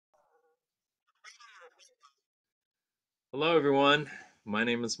Hello, everyone. My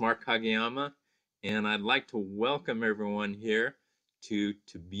name is Mark Kageyama, and I'd like to welcome everyone here to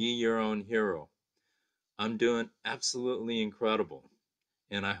Be Your Own Hero. I'm doing absolutely incredible,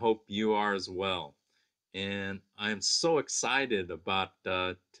 and I hope you are as well. And I'm so excited about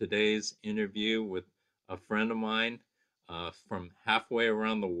today's interview with a friend of mine from halfway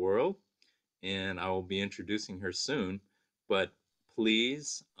around the world, and I will be introducing her soon. But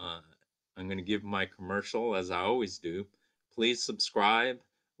please, I'm going to give my commercial as I always do. Please subscribe,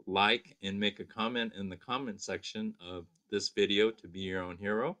 like, and make a comment in the comment section of this video to be your own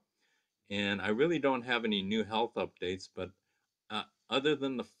hero. And I really don't have any new health updates, but other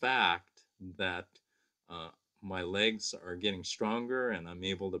than the fact that uh, my legs are getting stronger and I'm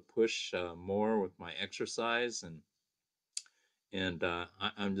able to push more with my exercise and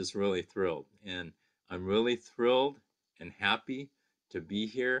I'm just really thrilled. And I'm really thrilled and happy to be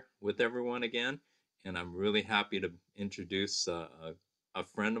here with everyone again. And I'm really happy to introduce a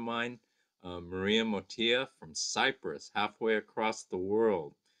friend of mine, Maria Motia from Cyprus, halfway across the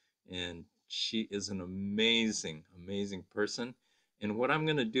world. And she is an amazing, amazing person. And what I'm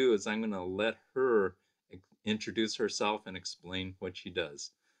going to do is I'm going to let her introduce herself and explain what she does.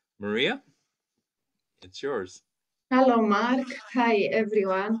 Maria, it's yours. Hello, Mark. Hi,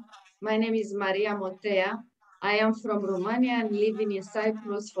 everyone. My name is Maria Motea. I am from Romania and living in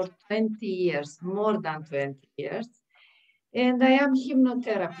Cyprus for 20 years, more than 20 years. And I am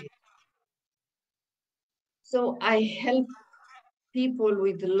hypnotherapist. So I help people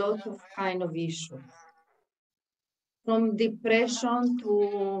with a lot of kind of issues, from depression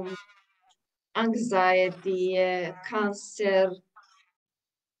to anxiety, cancer,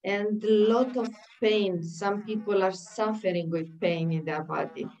 and a lot of pain. Some people are suffering with pain in their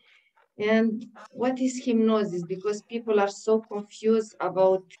body. And what is hypnosis? Because people are so confused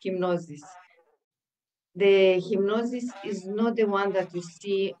about hypnosis. The hypnosis is not the one that you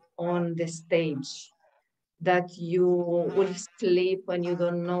see on the stage, that you will sleep and you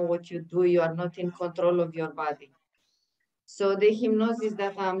don't know what you do, you are not in control of your body. So the hypnosis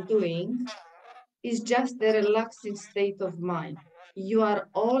that I'm doing is just a relaxing state of mind. You are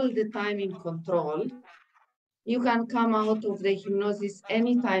all the time in control. You can come out of the hypnosis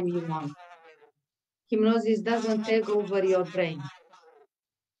anytime you want. Hypnosis doesn't take over your brain.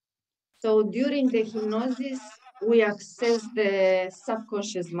 So during the hypnosis, we access the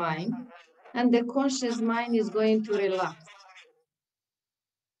subconscious mind, and the conscious mind is going to relax.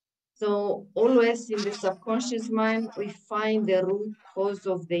 So always in the subconscious mind, we find the root cause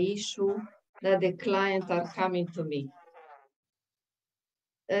of the issue that the client are coming to me.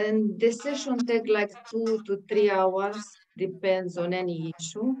 And the session take like 2 to 3 hours, depends on any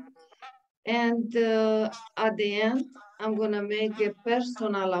issue. And at the end, I'm gonna make a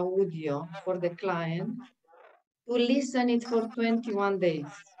personal audio for the client to listen it for 21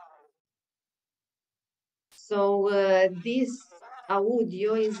 days. So this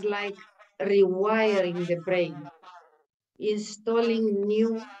audio is like rewiring the brain, installing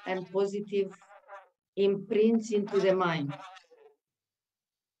new and positive imprints into the mind.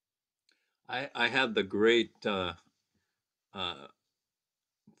 I had the uh,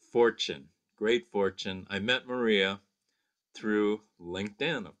 fortune, great fortune. I met Maria through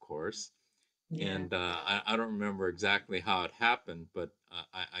LinkedIn, of course, Yeah. and I don't remember exactly how it happened, but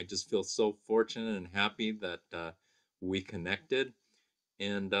I just feel so fortunate and happy that we connected.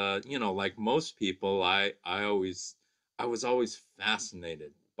 And like most people, I was always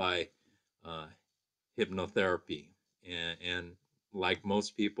fascinated by uh, hypnotherapy, and like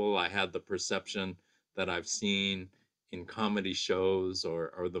most people, I had the perception that I've seen in comedy shows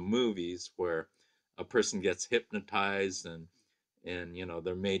or the movies where a person gets hypnotized and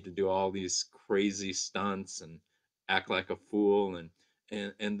they're made to do all these crazy stunts and act like a fool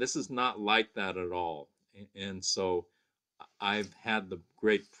and this is not like that at all. And so I've had the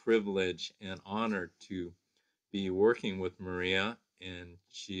great privilege and honor to be working with Maria, and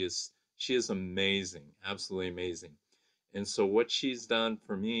she is amazing, absolutely amazing. And so what she's done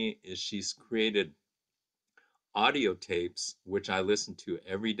for me is she's created audio tapes which I listen to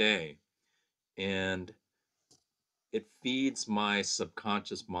every day, and it feeds my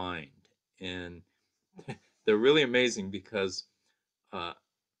subconscious mind. And they're really amazing because uh,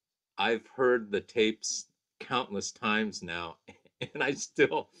 I've heard the tapes countless times now, and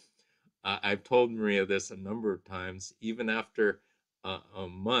I've told Maria this a number of times. Even after a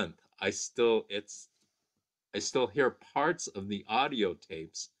month, I still hear parts of the audio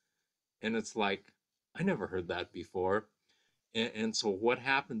tapes, and it's like I never heard that before. And so what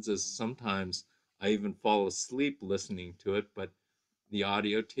happens is sometimes I even fall asleep listening to it, but the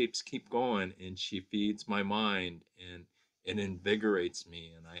audio tapes keep going, and she feeds my mind, it invigorates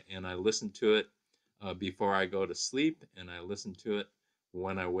me, and I listen to it before I go to sleep, and I listen to it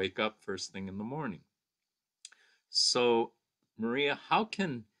when I wake up first thing in the morning. So, Maria, how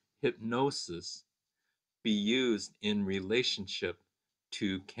can hypnosis be used in relationship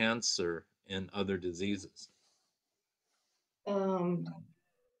to cancer and other diseases? Um,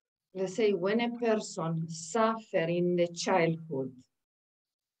 let's say when a person suffer in the childhood,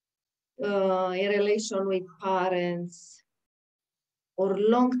 in relation with parents or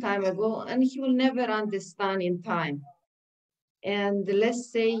long time ago, and he will never understand in time. And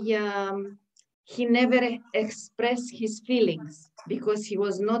let's say he never expressed his feelings because he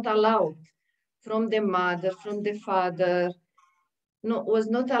was not allowed from the mother, from the father, no, was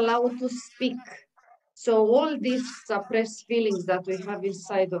not allowed to speak. So all these suppressed feelings that we have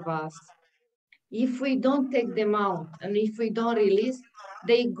inside of us, if we don't take them out and if we don't release,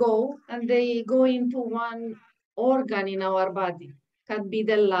 they go into one organ in our body. Can be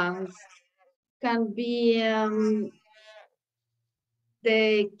the lungs, can be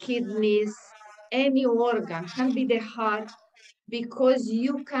the kidneys, any organ, can be the heart, because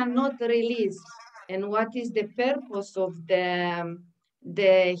you cannot release. And what is the purpose of the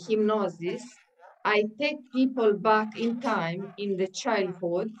hypnosis? I take people back in time in the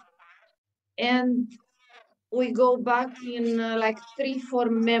childhood, and we go back in like 3, 4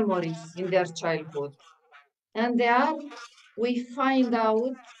 memories in their childhood. And there we find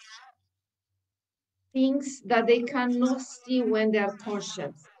out things that they cannot see when they are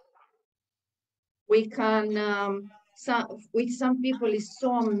conscious. We can, with some people, it's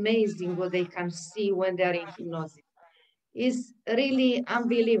so amazing what they can see when they're in hypnosis. It's really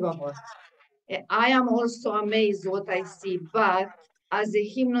unbelievable. I am also amazed what I see, but as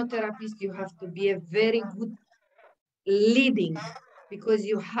a hypnotherapist, you have to be a very good leading, because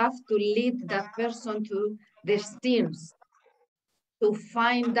you have to lead that person to their scenes to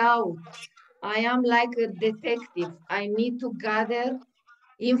find out. I am like a detective. I need to gather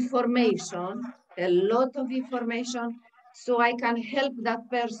information, a lot of information, so I can help that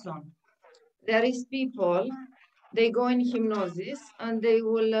person. There is people, they go in hypnosis and they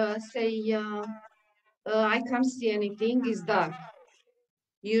will say, I can't see anything, it's dark.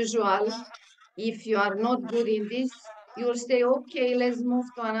 Usual, if you are not good in this, you will say, okay, let's move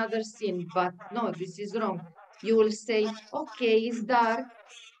to another scene. But no, this is wrong. You will say, okay, it's dark,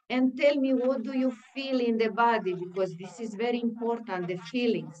 and tell me, what do you feel in the body? Because this is very important, the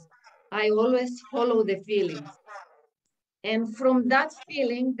feelings. I always follow the feelings. And from that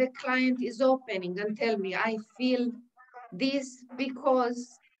feeling, the client is opening and tell me, I feel this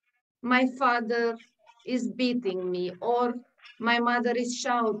because my father is beating me, or my mother is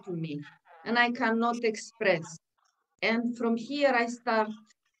shouting to me and I cannot express. And from here, I start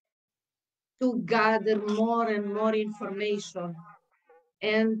to gather more and more information,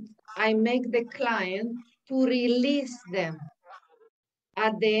 and I make the client to release them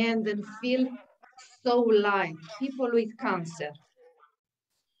at the end and feel so light. People with cancer,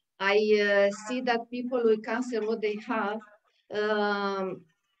 I see that people with cancer, what they have, um,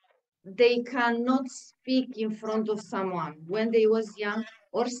 they cannot speak in front of someone when they was young,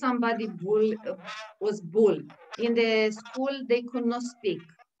 or somebody was bull in the school, they could not speak,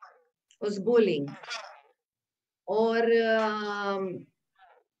 was bullying, or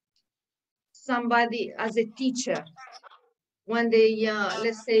somebody as a teacher, when they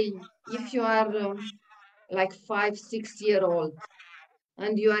let's say if you are like 5, 6 year old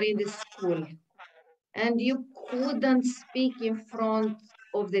and you are in the school and you couldn't speak in front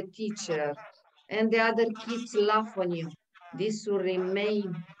of the teacher and the other kids laugh on you, this will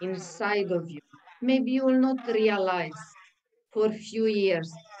remain inside of you. Maybe you will not realize for a few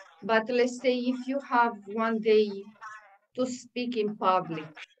years, but let's say if you have one day to speak in public,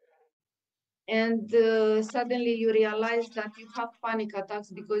 and suddenly you realize that you have panic attacks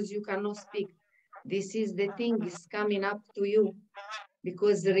because you cannot speak, this is the thing is coming up to you,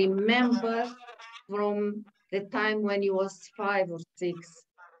 because remember from the time when you was 5 or 6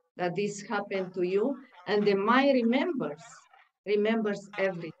 that this happened to you, and the mind remembers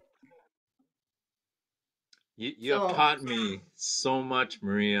everything. You have So taught me so much,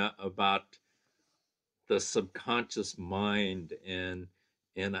 Maria, about the subconscious mind, and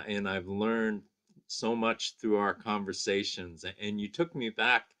I've learned so much through our conversations, and you took me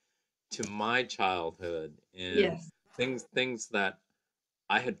back to my childhood and yes, things that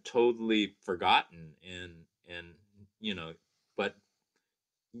I had totally forgotten, and you know, but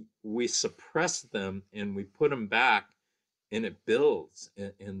we suppress them and we put them back, and it builds,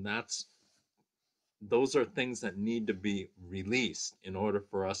 and that's those are things that need to be released in order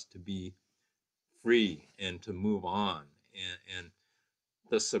for us to be free and to move on. And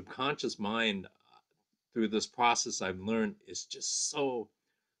the subconscious mind, through this process I've learned, is just so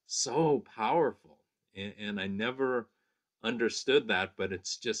powerful. And I never understood that, but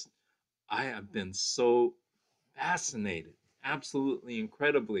it's just, I have been so fascinated, absolutely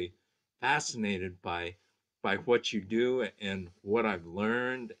incredibly fascinated by what you do and what I've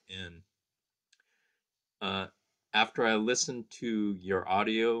learned. And uh, after I listen to your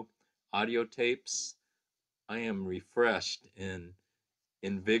audio tapes, I am refreshed and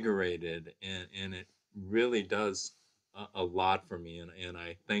invigorated, and it really does a lot for me. And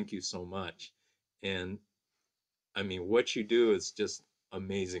I thank you so much. And I mean, what you do is just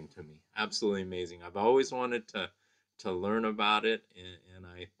amazing to me, absolutely amazing. I've always wanted to learn about it, and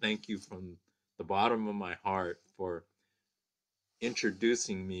I thank you from the bottom of my heart for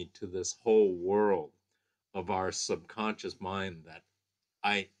introducing me to this whole world of our subconscious mind that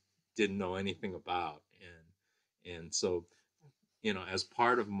I didn't know anything about. And so, as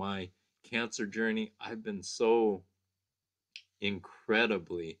part of my cancer journey, I've been so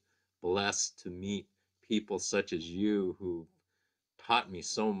incredibly blessed to meet people such as you who taught me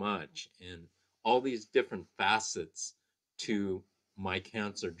so much, and all these different facets to my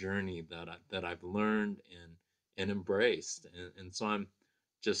cancer journey that I've learned and embraced. And so I'm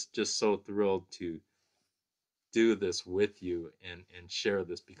just so thrilled to do this with you and share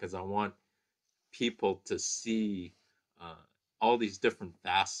this, because I want people to see uh, all these different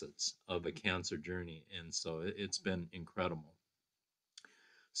facets of a cancer journey. And so it's been incredible.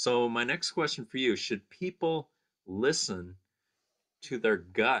 So, my next question for you: should people listen to their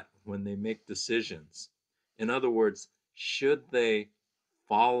gut when they make decisions? In other words, should they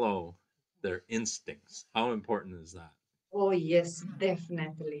follow their instincts? How important is that? Oh, yes,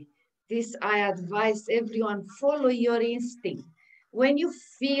 definitely. This I advise everyone, follow your instinct. When you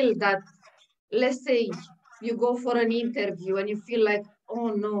feel that, let's say you go for an interview and you feel like, oh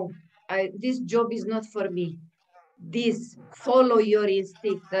no, this job is not for me. This, follow your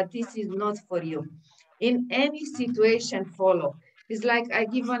instinct that this is not for you. In any situation, follow. It's like I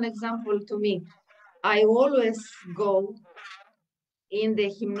give an example to me. I always go in the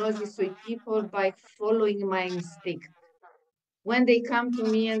hypnosis with people by following my instinct. When they come to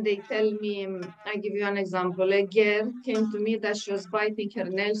me and they tell me, I give you an example, a girl came to me that she was biting her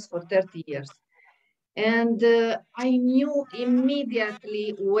nails for 30 years. And I knew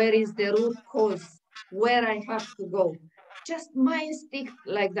immediately where is the root cause, where I have to go. Just my instinct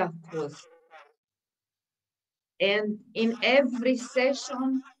like that was. And in every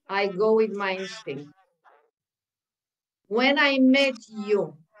session, I go with my instinct. When I met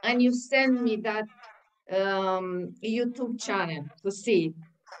you and you sent me that YouTube channel to see,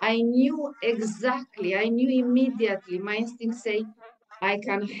 I knew exactly, I knew immediately, my instinct say, I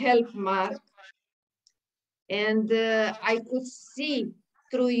can help Mark. And I could see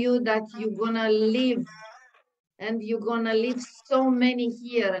through you that you're gonna live, and you're gonna live so many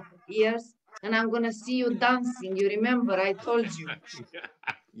years, and I'm gonna see you dancing. You remember I told you.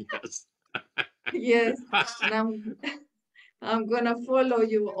 Yes. Yes, and I'm gonna follow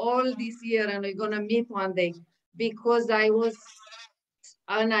you all this year, and we're gonna meet one day, because I was,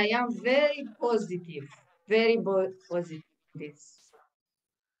 and I am very positive, very positive in this.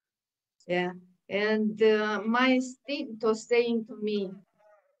 Yeah, and my instinct was saying to me,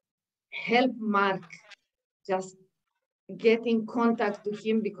 help Mark, just get in contact to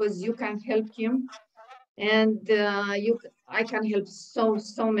him because you can help him, and I can help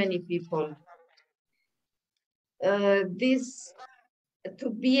so many people. This To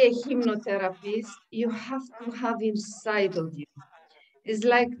be a hypnotherapist, you have to have inside of you. It's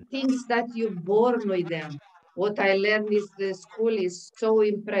like things that you're born with them. What I learned is the school is so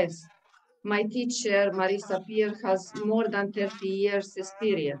impressed. My teacher, Marisa Peer, has more than 30 years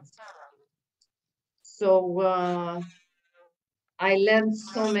experience. So I learned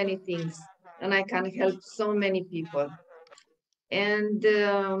so many things, and I can help so many people. And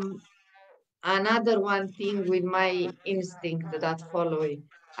another one thing with my instinct that following,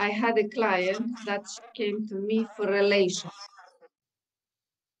 I had a client that she came to me for relation.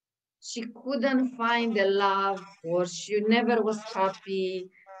 She couldn't find a love, or she never was happy.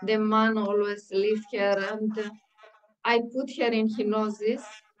 The man always left her, and I put her in hypnosis.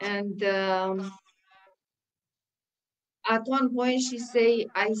 And at one point, she say,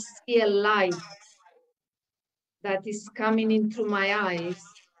 "I see a light that is coming in through my eyes,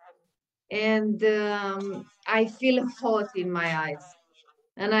 and I feel hot in my eyes."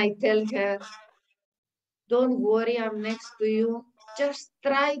 And I tell her, "Don't worry, I'm next to you. Just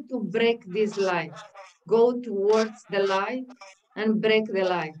try to break this light. Go towards the light and break the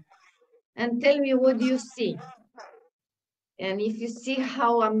light. And tell me what you see." And if you see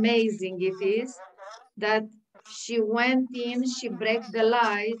how amazing it is, that she went in, she broke the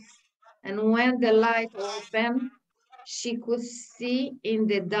lights, and when the light opened, she could see in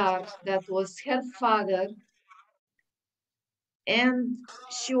the dark that was her father, and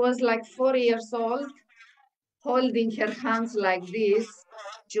she was like 4 years old, holding her hands like this.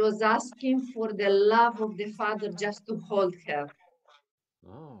 She was asking for the love of the father just to hold her,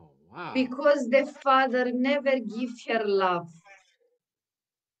 Oh, wow. because the father never gave her love,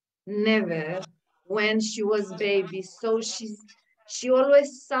 never, when she was baby. So she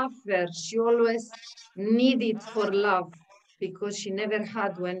always suffered. She always needed for love because she never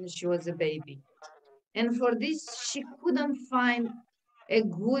had when she was a baby. And for this, she couldn't find a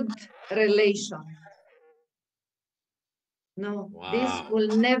good relation. No, this Wow.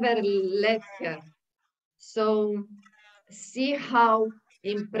 will never let her. So see how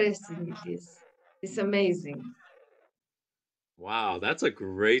impressive it is. It's amazing. Wow, that's a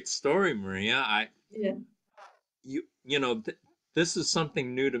great story, Maria. Yeah. You know, this is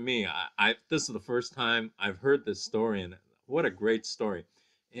something new to me. This is the first time I've heard this story, and what a great story.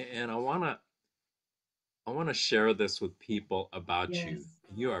 And I want to share this with people about you. Yes.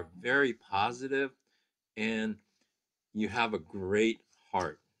 You are very positive, and you have a great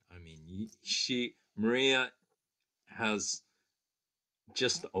heart. I mean, Maria has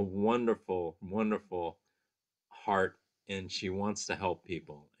just a wonderful, wonderful heart, and she wants to help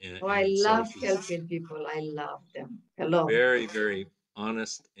people. Oh, I And so love she's helping people. I love them a lot. very, very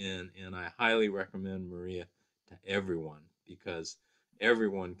honest, and I highly recommend Maria to everyone because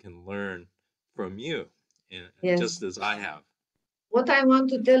everyone can learn from you, and just Yes. as I have. What I want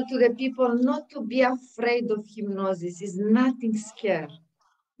to tell to the people, not to be afraid of hypnosis, is nothing scary.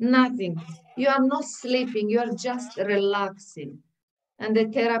 Nothing. You are not sleeping, you are just relaxing. And the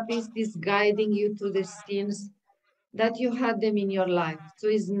therapist is guiding you to the scenes that you had them in your life. So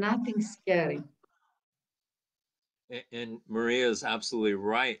it's nothing scary. And Maria is absolutely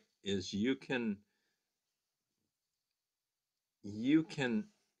right. Is you can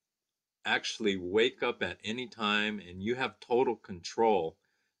actually wake up at any time, and you have total control.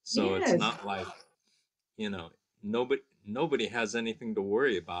 So it's Yes, not like, you know, nobody has anything to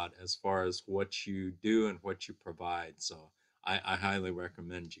worry about as far as what you do and what you provide. So I highly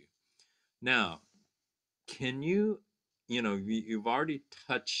recommend you. Now, can you've already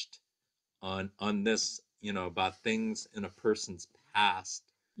touched on this, about things in a person's past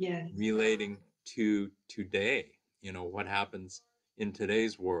yes, relating to today, what happens in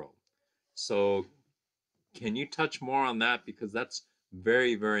today's world. So can you touch more on that, because that's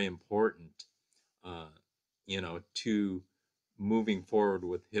very, very important, to moving forward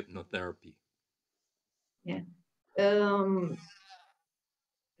with hypnotherapy. yeah. Um,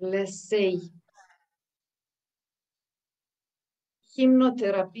 let's say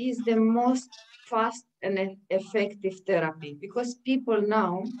hypnotherapy is the most fast and effective therapy because people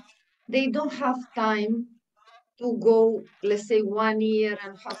now, they don't have time to go, let's say, 1 year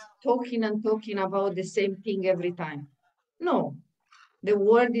and have talking and talking about the same thing every time. No, the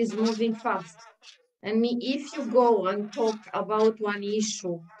world is moving fast. And if you go and talk about one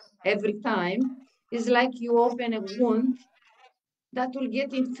issue every time, it's like you open a wound that will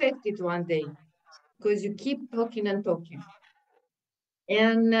get infected one day because you keep talking and talking.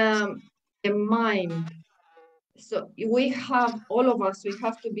 And the mind. So we have, all of us, we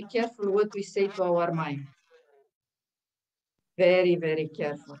have to be careful what we say to our mind. Very, very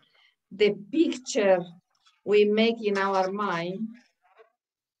careful. The picture we make in our mind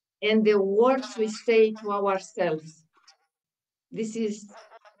and the words we say to ourselves. This is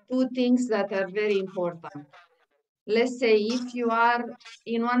two things that are very important. Let's say if you are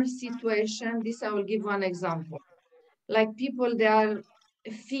in one situation, this I will give one example. Like people, they are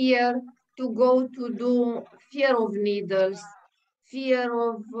fear to go to do, fear of needles, fear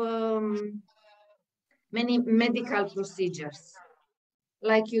of many medical procedures,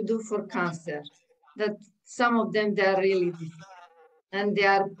 like you do for cancer, that some of them, they are really difficult and they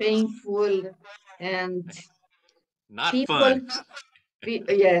are painful, and Not people, fun.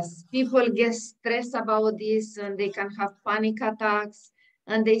 yes, people get stressed about this and they can have panic attacks,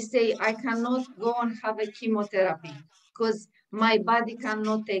 and they say, I cannot go and have a chemotherapy because my body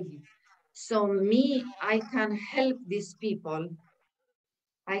cannot take it. So me, I can help these people.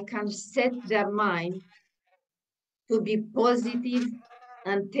 I can set their mind to be positive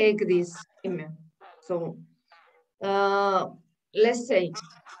and take this chemo. So let's say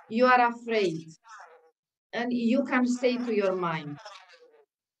you are afraid, and you can say to your mind,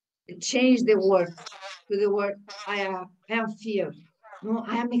 change the word to the word, I am fear. No,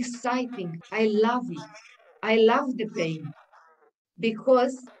 I am exciting. I love it. I love the pain.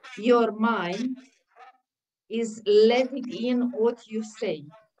 because your mind is letting in what you say,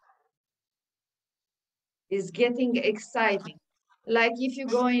 is getting exciting. Like if you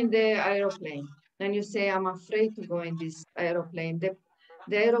go in the aeroplane and you say, I'm afraid to go in this aeroplane, the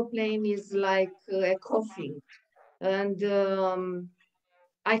aeroplane is like a coughing. And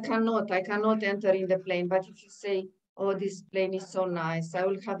I cannot enter in the plane. But if you say, oh, this plane is so nice, I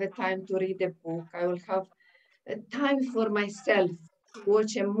will have a time to read a book, I will have a time for myself to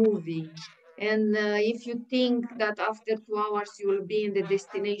watch a movie. And if you think that after 2 hours you will be in the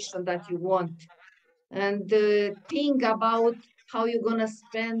destination that you want, and think about how you're going to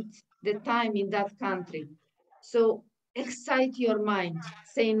spend the time in that country. So excite your mind,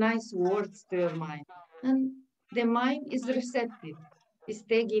 say nice words to your mind. And the mind is receptive, is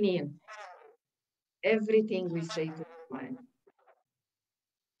taking in everything we say to the mind.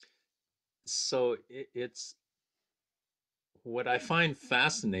 So it's what I find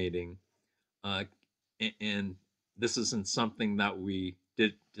fascinating, uh, and this isn't something that we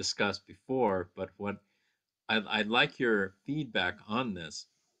did discuss before, but what I'd like your feedback on this.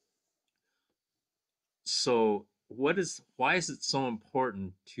 So, why is it so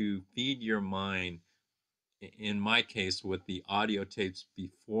important to feed your mind, in my case, with the audio tapes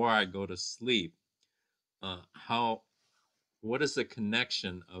before I go to sleep? How what is the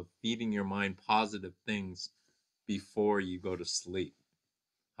connection of feeding your mind positive things before you go to sleep?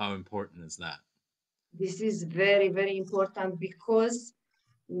 How important is that? This is very, very important because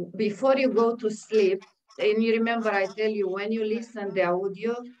before you go to sleep, and you remember I tell you, when you listen the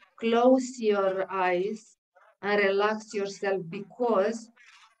audio, close your eyes and relax yourself because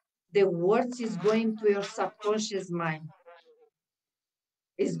the words is going to your subconscious mind,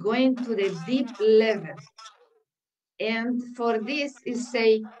 is going to the deep level. And for this is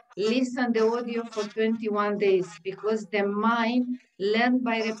say, listen the audio for 21 days because the mind learn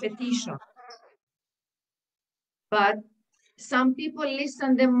by repetition. But some people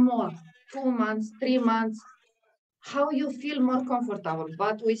listen them more, 2 months, 3 months, how you feel more comfortable.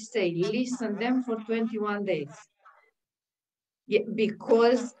 But we say, listen them for 21 days. Yeah,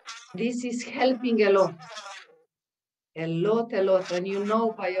 because this is helping a lot, a lot, a lot. And you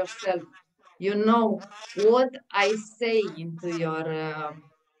know by yourself, you know what I say into your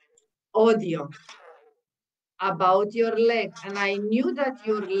audio about your leg. And I knew that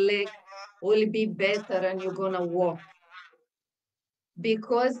your leg will be better and you're going to walk.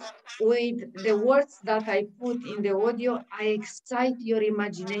 Because with the words that I put in the audio, I excite your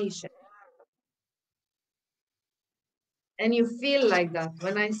imagination. And you feel like that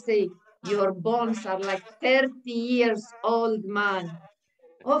when I say your bones are like 30 years old, man.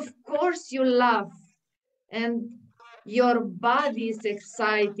 Of course you laugh and your body is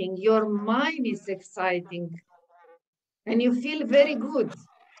exciting, your mind is exciting, and you feel very good.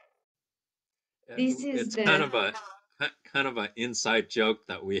 This is It's kind the, of a inside joke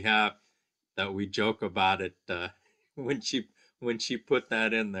that we have, that we joke about it, when she put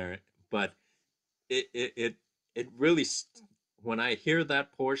that in there. But it it it, it really when I hear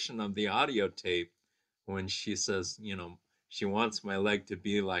that portion of the audio tape, when she says, she wants my leg to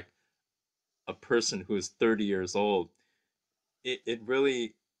be like a person who is 30 years old, it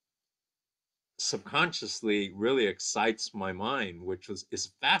really subconsciously really excites my mind, which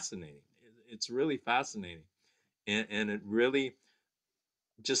is fascinating. It's really fascinating, and it really,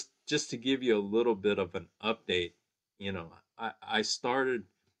 just to give you a little bit of an update, I started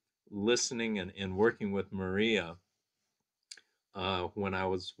listening and working with Maria, when I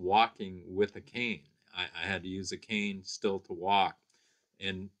was walking with a cane. I had to use a cane still to walk,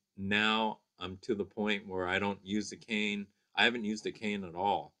 and now I'm to the point where I don't use a cane. I haven't used a cane at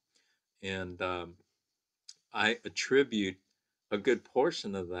all, and I attribute a good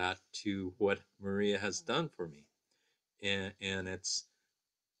portion of that to what Maria has done for me. And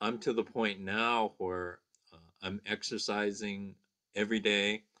I'm to the point now where I'm exercising every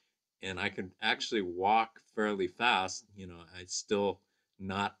day, and I can actually walk fairly fast. I still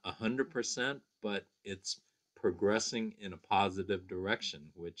not 100%, but it's progressing in a positive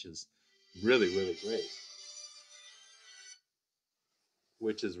direction, which is really, really great.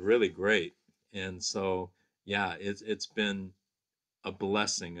 Which is really great. And so, yeah, it's been a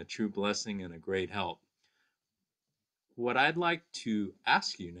blessing, a true blessing, and a great help. What I'd like to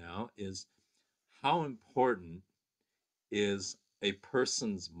ask you now is, how important is a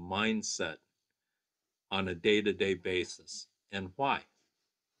person's mindset on a day-to-day basis, and why?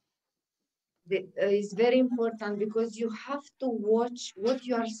 is very important because you have to watch what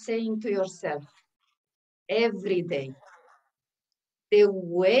you are saying to yourself every day, the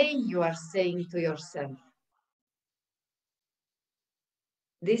way you are saying to yourself.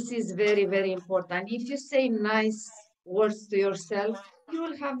 This is very, very important. If you say nice words to yourself, you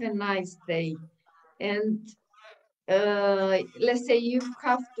will have a nice day. And let's say you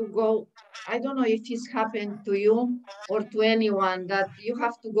have to go, I don't know if it's happened to you or to anyone that you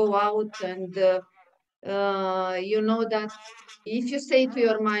have to go out and you know that if you say to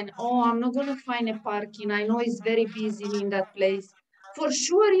your mind, oh, I'm not going to find a parking, I know it's very busy in that place, for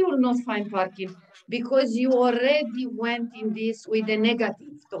sure you will not find parking because you already went in this with the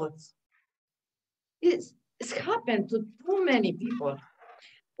negative thoughts. It's happened to too many people,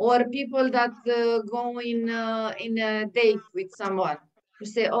 or people that go in a date with someone. You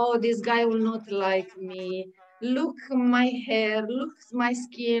say, "Oh, this guy will not like me. Look my hair. Look my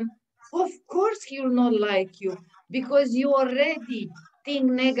skin." Of course, he will not like you because you already think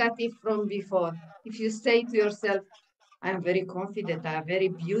negative from before. If you say to yourself, I'm very confident. I'm very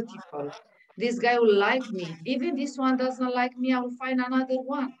beautiful. This guy will like me. Even this one doesn't like me, I will find another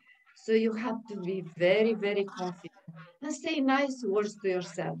one. So you have to be very, very confident and say nice words to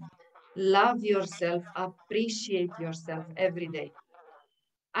yourself. Love yourself, appreciate yourself every day.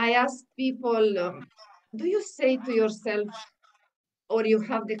 I ask people, do you say to yourself, or you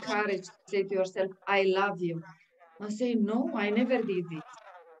have the courage to say to yourself, I love you? I say, no, I never did this.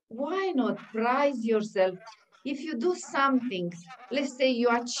 Why not prize yourself? If you do something, let's say you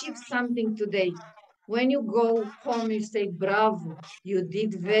achieve something today, when you go home, you say, bravo, you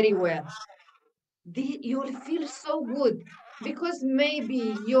did very well. You will feel so good because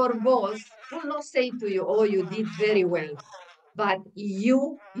maybe your boss will not say to you, oh, you did very well, but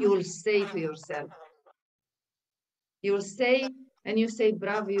you'll say to yourself, you'll say, and you say,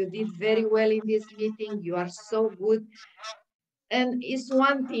 bravo, you did very well in this meeting. You are so good. And it's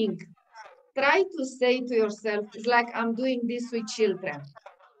one thing, try to say to yourself, it's like I'm doing this with children.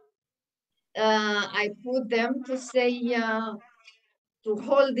 I put them to say, to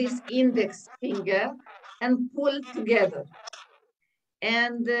hold this index finger and pull together.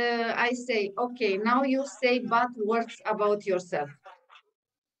 And I say, okay, now you say bad words about yourself.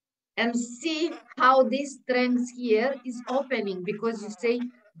 And see how this strength here is opening because you say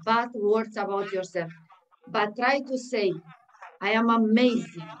bad words about yourself. But try to say, I am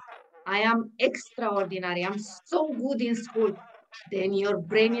amazing. I am extraordinary. I'm so good in school. Then your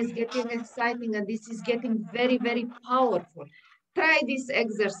brain is getting exciting and this is getting very, very powerful. Try this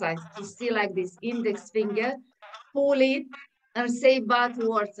exercise to see like this index finger, pull it and say bad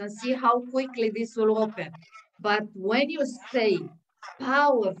words and see how quickly this will open. But when you say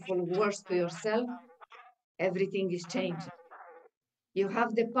powerful words to yourself, everything is changing. You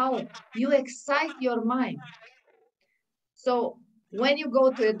have the power. You excite your mind. So when you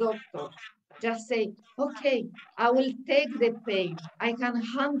go to a doctor, just say, okay, I will take the pain. I can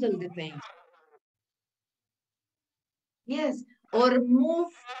handle the pain. Yes, or move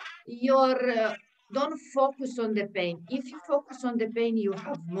don't focus on the pain. If you focus on the pain, you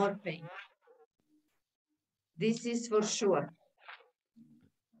have more pain. This is for sure.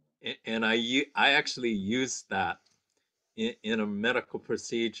 And I actually used that in a medical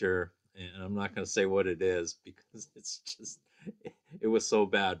procedure, and I'm not going to say what it is because it's just it was so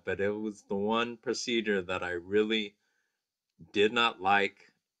bad, but it was the one procedure that I really did not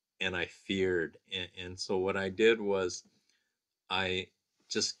like and I feared. And so what I did was I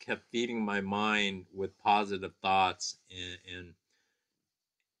just kept feeding my mind with positive thoughts,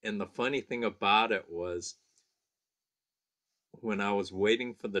 and the funny thing about it was when I was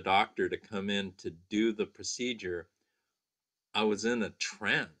waiting for the doctor to come in to do the procedure, I was in a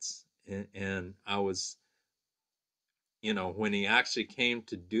trance, and I was, when he actually came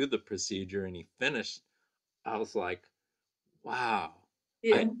to do the procedure and he finished, I was like, wow.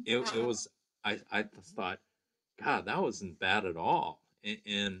 Yeah. It was, I just thought, God, that wasn't bad at all.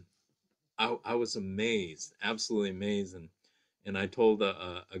 And I was amazed, absolutely amazed. And I told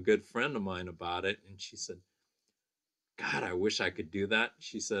a good friend of mine about it, and she said, God, I wish I could do that.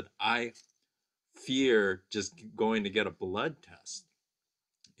 She said, I fear just going to get a blood test.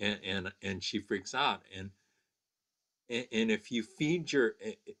 And she freaks out. And if you feed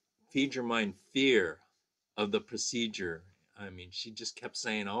your mind fear of the procedure, I mean, she just kept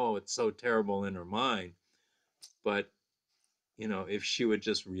saying, oh, it's so terrible in her mind. But if she would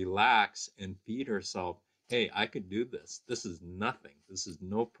just relax and feed herself, hey, I could do this. This is nothing. This is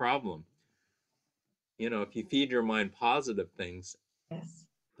no problem. If you feed your mind positive things, Yes.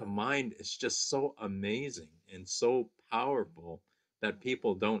 the mind is just so amazing and so powerful that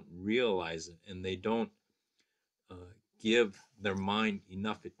people don't realize it, and they don't uh, give their mind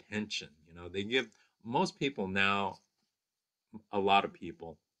enough attention. They give most people now, a lot of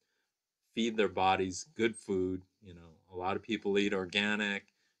people feed their bodies good food. You know, a lot of people eat organic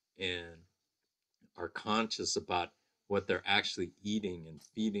and are conscious about what they're actually eating and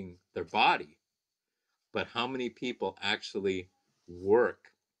feeding their body. But how many people actually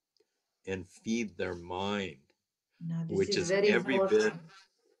work and feed their mind, Now, this which is is very important.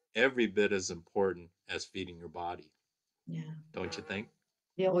 every bit as important as feeding your body, Yeah. don't you think?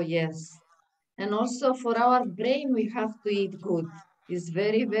 Oh, yes. And also for our brain, we have to eat good. It's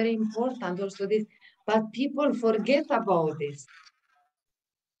very, very important also this. But people forget about this.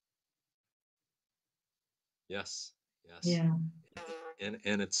 Yes, yes. Yeah,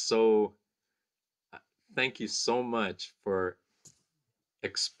 And it's so uh, thank you so much for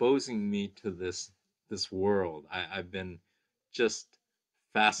exposing me to this world. I've been just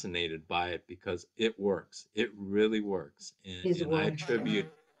fascinated by it because it works. It really works. it's And work. Yeah.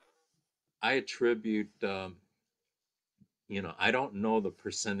 I attribute I don't know the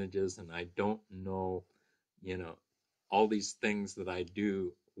percentages and I don't know, you know, all these things that I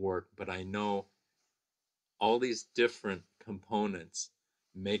do work, but I know all these different components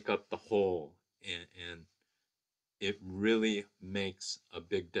make up the whole, and it really makes a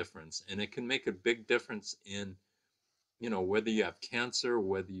big difference. And it can make a big difference in, whether you have cancer,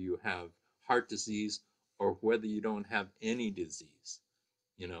 whether you have heart disease, or whether you don't have any disease.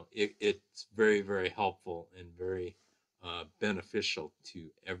 It's very, very helpful and very beneficial to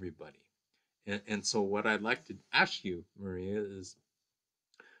everybody. And so, what I'd like to ask you, Maria, is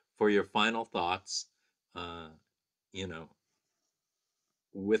for your final thoughts, uh, you know,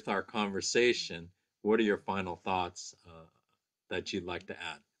 with our conversation, what are your final thoughts that you'd like to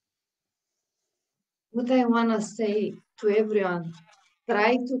add? What I want to say to everyone,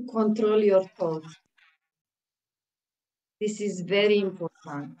 try to control your thoughts. This is very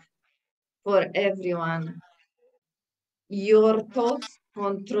important for everyone. Your thoughts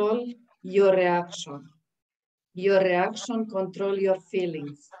control your reaction. Your reaction control your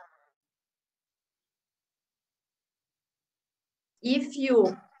feelings. If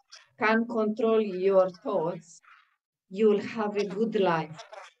you can control your thoughts, you'll have a good life.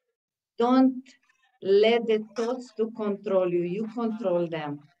 Don't let the thoughts to control you. You control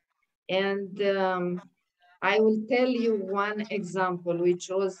them. And I will tell you one example, which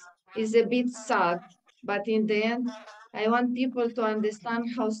is a bit sad, but in the end, I want people to understand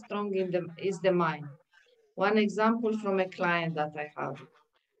how strong is the mind. One example from a client that I have.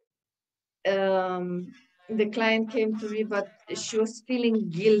 The client came to me, but she was feeling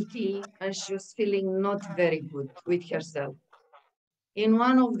guilty and she was feeling not very good with herself. In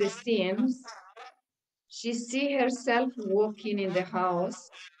one of the scenes, she see herself walking in the house.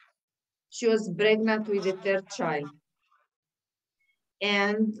 She was pregnant with a third child.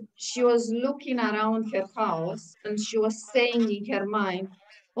 And she was looking around her house and she was saying in her mind,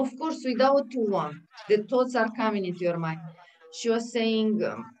 of course, without one, the thoughts are coming into your mind. She was saying,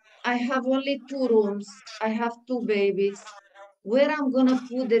 I have only 2 rooms, I have 2 babies. Where I'm gonna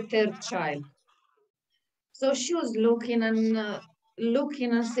put the third child? So she was looking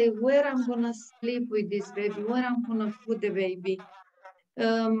and say, where I'm gonna sleep with this baby? Where I'm gonna put the baby?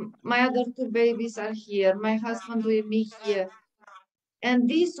 My other 2 babies are here. My husband with me here. And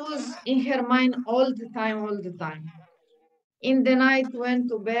this was in her mind all the time, all the time. In the night, went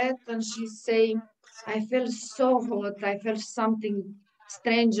to bed, and she's saying, I felt so hot. I felt something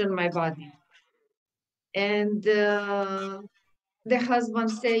strange in my body. And the husband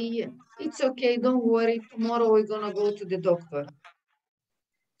say, it's okay, don't worry. Tomorrow we're gonna go to the doctor.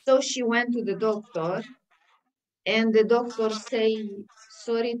 So she went to the doctor, and the doctor say,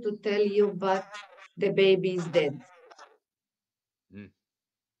 sorry to tell you, but the baby is dead. Mm,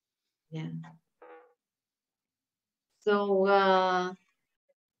 Yeah. So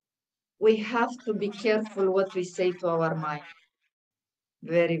we have to be careful what we say to our mind.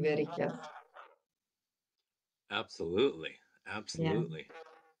 Very, very careful. absolutely, Yeah. absolutely.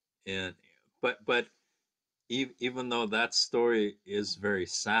 And but even though that story is very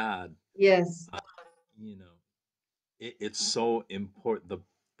sad, Yes. uh, you know, it's so important.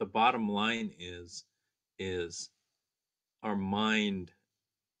 The bottom line is our mind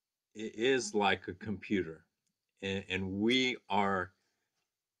is like a computer, and we are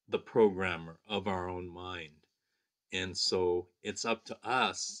the programmer of our own mind. And so it's up to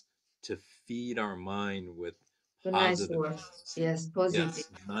us to feed our mind with So nice positive words. things. Yes. Positive. Yes,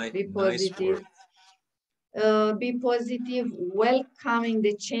 Be nice positive. words. Be positive. Welcoming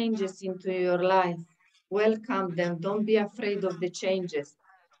the changes into your life. Welcome them. Don't be afraid of the changes.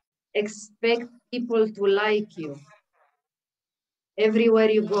 Expect people to like you everywhere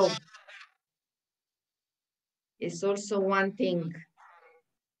you go. It's also one thing.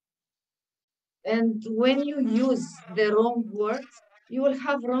 And when you use the wrong words, you will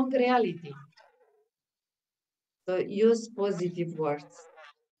have wrong reality. So use positive words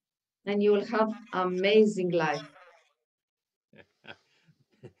and you will have amazing life.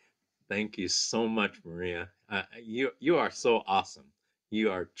 Thank you so much, Maria. You are so awesome. You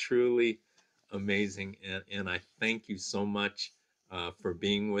are truly amazing, and I thank you so much for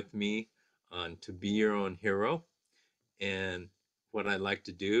being with me on To Be Your Own Hero. And what I'd like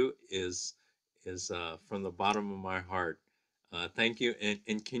to do is from the bottom of my heart, thank you.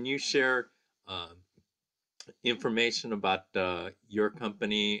 And can you share uh, information about your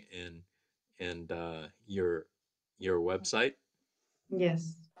company and your website?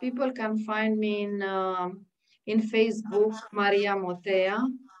 Yes, people can find me in Facebook, Maria Motea,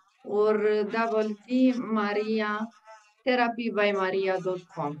 or double T Maria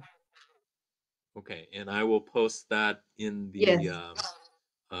therapybymaria.com. Okay, and I will post that Yes,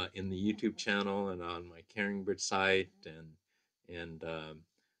 in the YouTube channel and on my CaringBridge site, and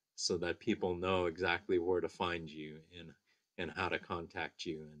so that people know exactly where to find you and how to contact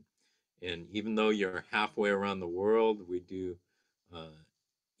you. And even though you're halfway around the world, we do uh,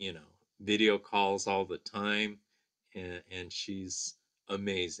 you know video calls all the time, and she's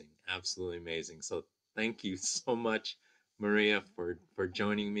amazing, absolutely amazing. So thank you so much, Maria, for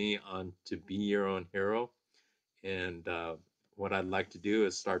joining me on To Be Your Own Hero. And what I'd like to do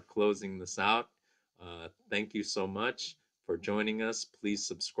is start closing this out. Thank you so much for joining us. Please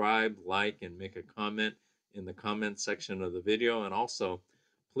subscribe, like, and make a comment in the comment section of the video. And also,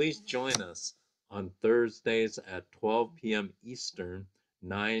 please join us on Thursdays at 12 p.m. Eastern,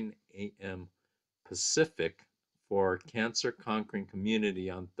 9 a.m. Pacific for Cancer Conquering Community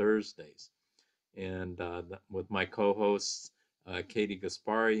on Thursdays. And with my co hosts, Katie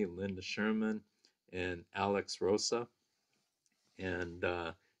Gaspari, Linda Sherman, and Alex Rosa, and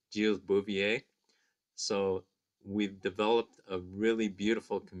Gilles Bouvier. So we've developed a really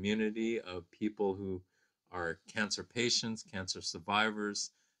beautiful community of people who are cancer patients, cancer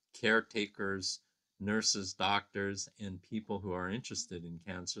survivors, caretakers, nurses, doctors, and people who are interested in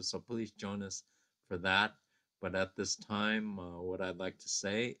cancer. So please join us for that. But at this time, what I'd like to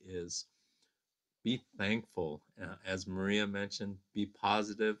say is be thankful. As Maria mentioned, be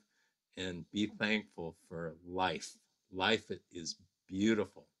positive and be thankful for life. Life is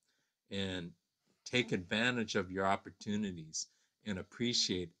beautiful, and take advantage of your opportunities and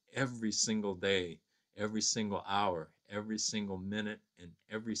appreciate every single day, every single hour, every single minute, and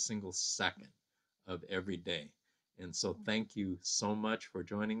every single second of every day. And so, thank you so much for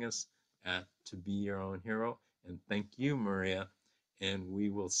joining us at To Be Your Own Hero. And thank you, Maria. And we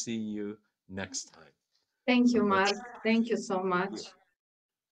will see you next time. thank So you, let's Mark. Thank you so thank you. much.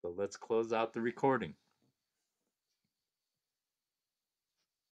 So let's close out the recording.